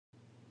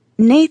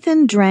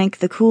Nathan drank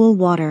the cool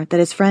water that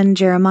his friend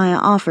Jeremiah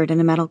offered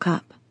in a metal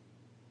cup.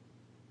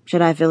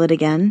 "Should I fill it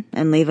again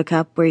and leave a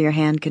cup where your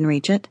hand can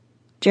reach it?"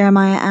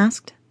 Jeremiah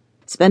asked.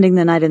 "Spending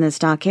the night in the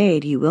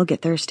stockade, you will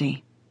get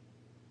thirsty."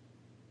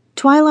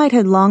 Twilight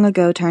had long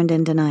ago turned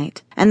into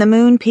night, and the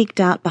moon peeked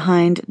out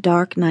behind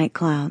dark night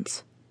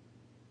clouds.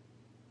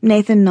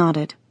 Nathan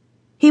nodded.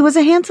 He was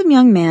a handsome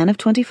young man of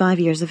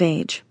 25 years of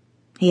age.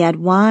 He had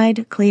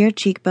wide, clear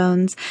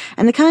cheekbones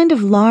and the kind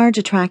of large,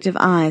 attractive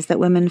eyes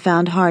that women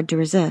found hard to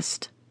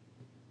resist.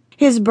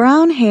 His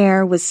brown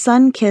hair was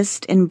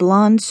sun-kissed in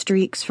blonde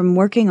streaks from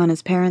working on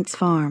his parents'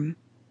 farm.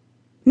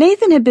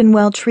 Nathan had been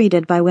well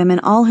treated by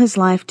women all his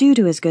life due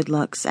to his good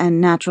looks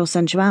and natural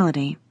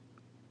sensuality.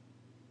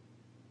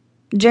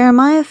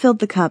 Jeremiah filled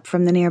the cup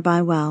from the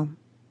nearby well.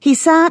 He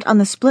sat on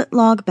the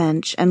split-log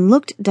bench and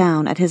looked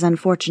down at his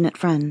unfortunate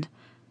friend.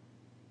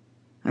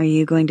 "Are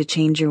you going to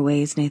change your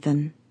ways,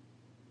 Nathan?"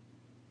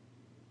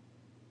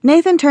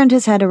 Nathan turned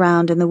his head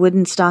around in the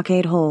wooden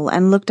stockade hole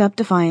and looked up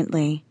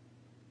defiantly.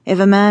 "If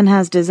a man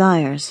has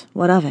desires,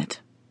 what of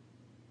it?"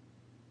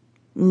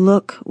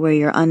 "Look where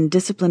your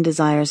undisciplined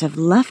desires have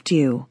left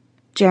you,"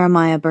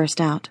 Jeremiah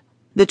burst out.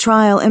 "The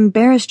trial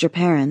embarrassed your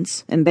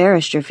parents,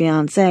 embarrassed your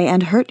fiancé,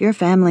 and hurt your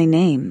family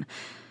name.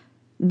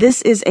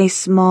 This is a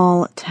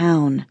small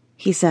town,"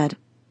 he said.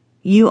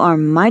 "You are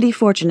mighty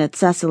fortunate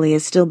Cecily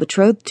is still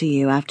betrothed to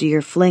you after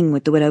your fling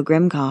with the widow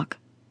Grimcock.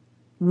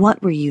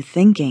 What were you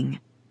thinking?"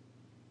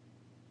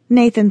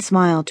 Nathan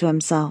smiled to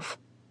himself.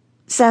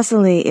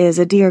 "Cecily is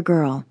a dear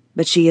girl,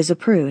 but she is a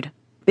prude.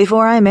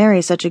 Before I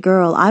marry such a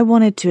girl, I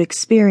wanted to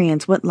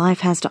experience what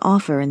life has to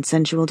offer in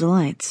sensual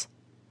delights."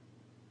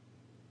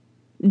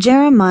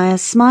 Jeremiah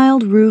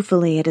smiled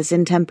ruefully at his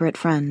intemperate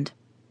friend.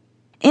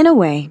 In a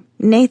way,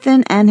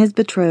 Nathan and his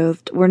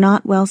betrothed were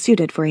not well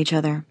suited for each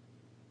other.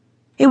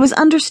 It was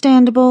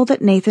understandable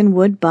that Nathan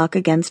would buck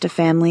against a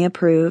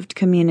family-approved,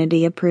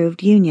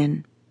 community-approved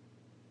union.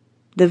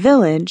 The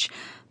village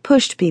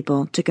pushed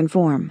people to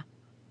conform.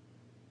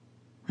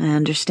 "I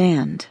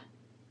understand,"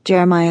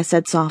 Jeremiah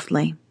said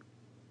softly.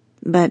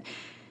 "But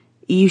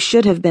you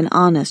should have been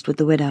honest with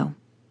the widow.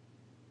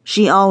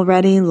 She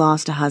already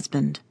lost a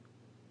husband.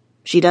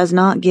 She does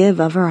not give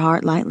of her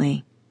heart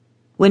lightly.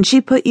 When she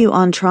put you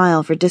on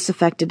trial for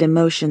disaffected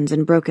emotions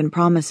and broken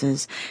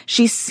promises,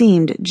 she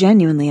seemed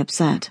genuinely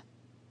upset."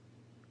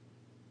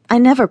 "I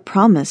never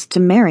promised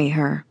to marry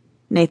her,"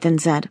 Nathan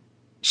said.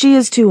 "She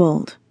is too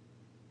old."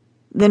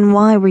 "Then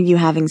why were you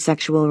having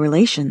sexual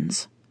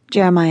relations?"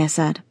 Jeremiah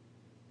said.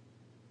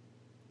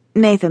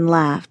 Nathan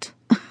laughed.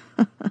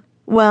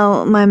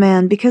 "Well, my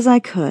man, because I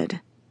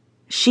could.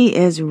 She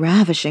is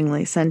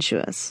ravishingly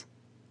sensuous."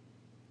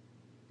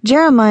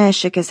 Jeremiah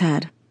shook his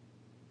head.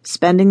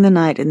 "Spending the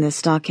night in this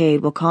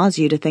stockade will cause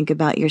you to think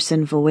about your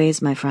sinful ways,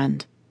 my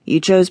friend. You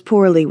chose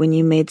poorly when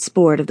you made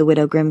sport of the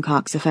widow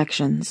Grimcock's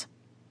affections."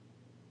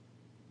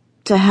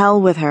 "To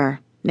hell with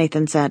her,"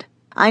 Nathan said.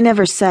 "I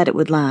never said it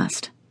would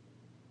last."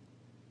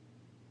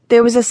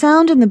 There was a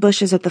sound in the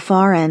bushes at the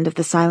far end of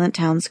the silent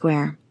town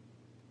square.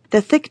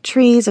 The thick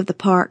trees of the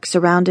park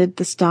surrounded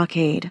the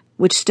stockade,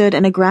 which stood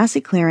in a grassy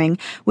clearing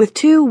with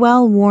 2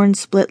 well-worn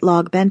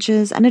split-log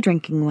benches and a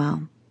drinking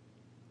well.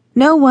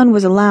 No one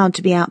was allowed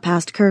to be out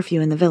past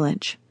curfew in the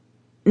village.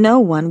 No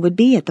one would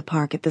be at the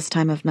park at this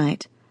time of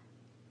night.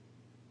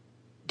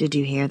 "Did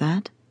you hear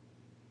that?"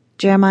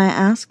 Jeremiah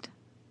asked.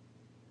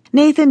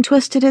 Nathan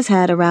twisted his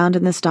head around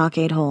in the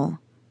stockade hole.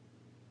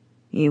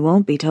 "You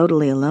won't be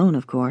totally alone,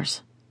 of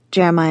course,"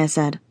 Jeremiah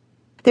said.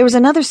 There was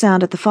another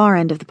sound at the far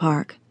end of the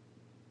park.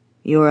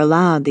 "You're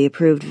allowed the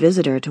approved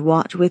visitor to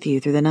watch with you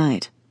through the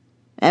night.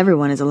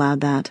 Everyone is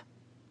allowed that."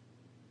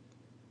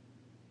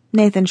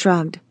 Nathan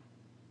shrugged.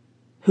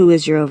 "Who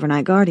is your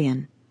overnight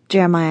guardian?"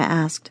 Jeremiah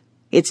asked.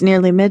 "It's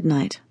nearly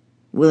midnight.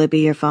 Will it be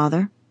your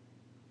father?"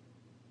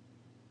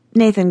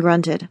 Nathan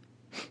grunted.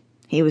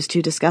 He was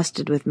too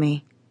disgusted with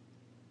me.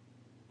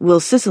 "Will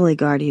Cecily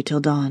guard you till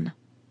dawn?"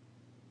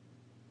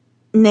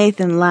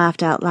 Nathan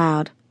laughed out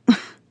loud.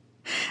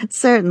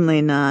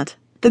 "Certainly not.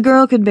 The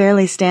girl could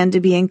barely stand to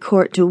be in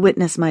court to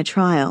witness my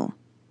trial.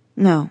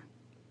 No,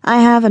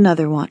 I have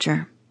another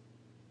watcher."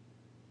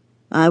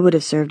 "I would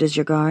have served as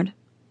your guard."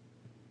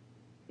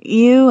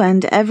 "You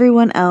and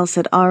everyone else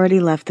had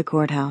already left the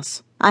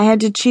courthouse. I had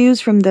to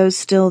choose from those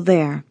still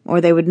there, or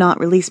they would not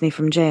release me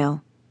from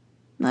jail.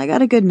 I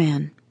got a good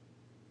man."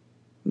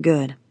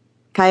 "Good.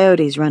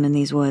 Coyotes run in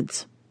these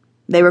woods.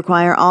 They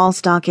require all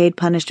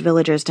stockade-punished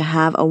villagers to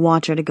have a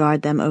watcher to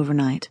guard them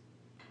overnight.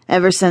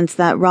 Ever since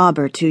that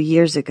robber 2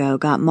 years ago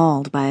got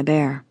mauled by a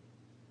bear."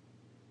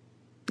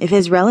 If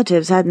his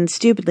relatives hadn't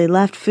stupidly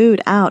left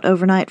food out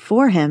overnight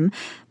for him,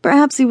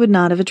 perhaps he would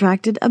not have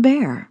attracted a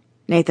bear,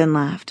 Nathan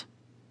laughed.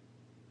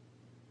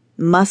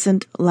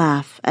 "Mustn't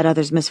laugh at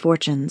others'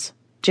 misfortunes,"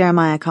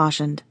 Jeremiah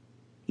cautioned.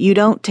 "You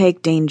don't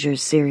take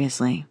dangers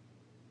seriously.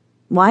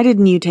 Why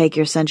didn't you take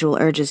your sensual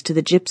urges to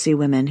the gypsy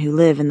women who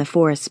live in the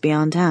forests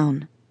beyond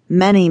town?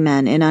 Many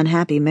men in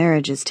unhappy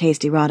marriages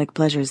taste erotic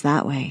pleasures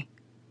that way."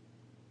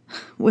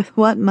 "With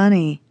what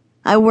money?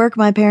 I work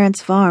my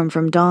parents' farm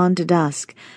from dawn to dusk.